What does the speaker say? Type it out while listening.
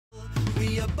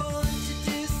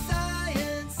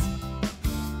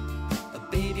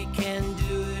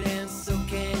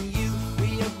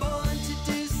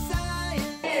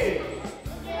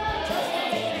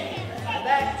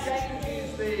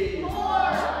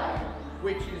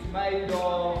made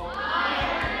of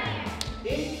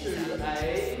into a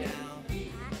magnet.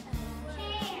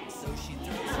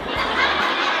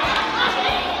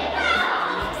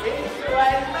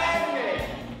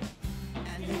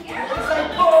 It's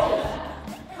a ball.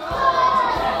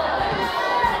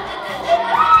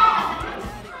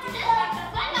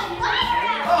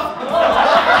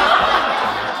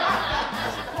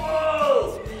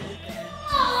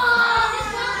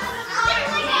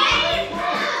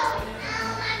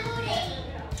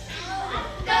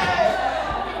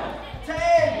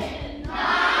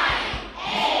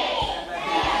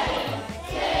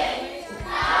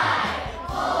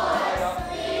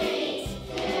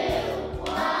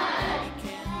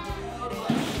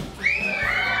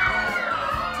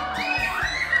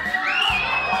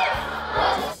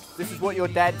 This is what your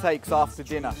dad takes after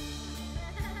dinner.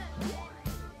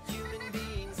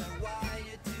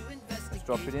 Let's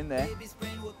drop it in there.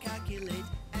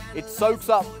 It soaks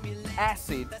up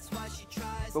acid,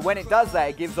 but when it does that,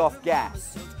 it gives off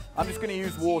gas. I'm just going to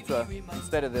use water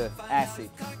instead of the acid.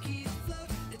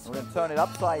 We're going to turn it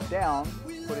upside down,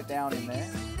 put it down in there,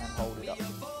 and hold it up.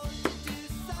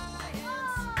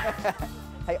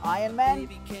 Hey, Iron Man,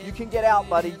 you can get out,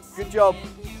 buddy. Good job.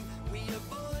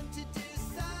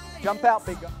 Jump out,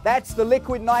 big guy. That's the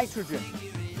liquid nitrogen.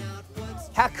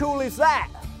 How cool is that?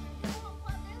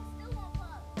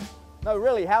 No,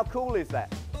 really, how cool is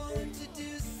that?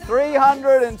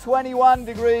 321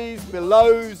 degrees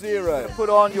below zero.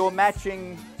 Put on your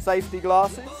matching safety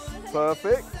glasses.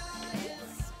 Perfect.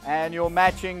 And your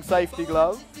matching safety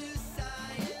glove.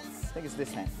 I think it's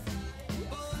this hand.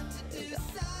 There you go.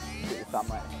 Put your thumb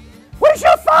right there. Where's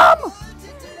your thumb?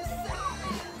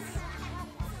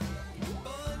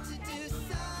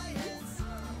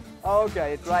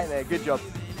 Okay, it's right there. Good job.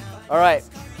 All right,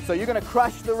 so you're going to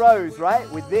crush the rose, right,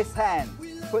 with this hand.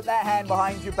 Put that hand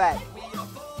behind your back.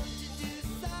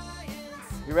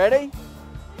 You ready?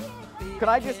 Can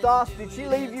I just ask, did she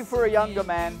leave you for a younger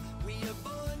man?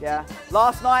 Yeah.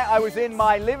 Last night I was in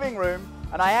my living room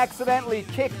and I accidentally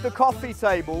kicked the coffee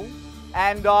table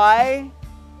and I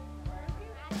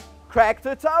cracked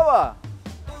a toe.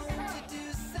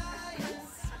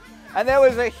 And there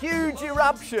was a huge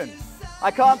eruption. I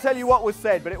can't tell you what was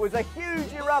said, but it was a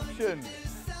huge eruption.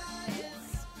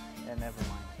 Yeah, never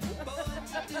mind.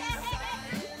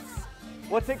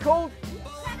 What's it called?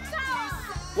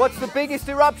 What's the biggest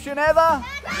eruption ever?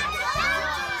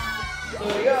 So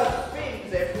the Earth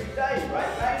spins every day,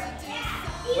 right, mate?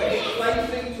 When it's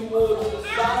facing towards the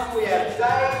sun, we have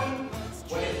day.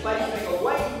 When it's facing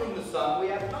away from the sun, we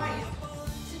have night.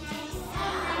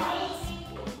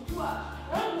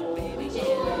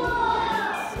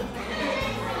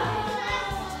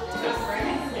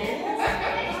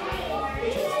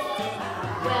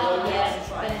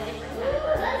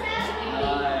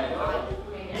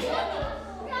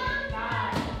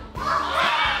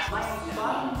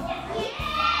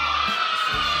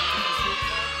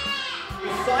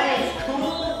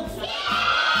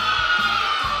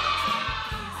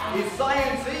 Is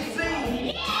science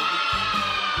easy?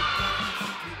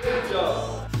 Good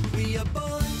job.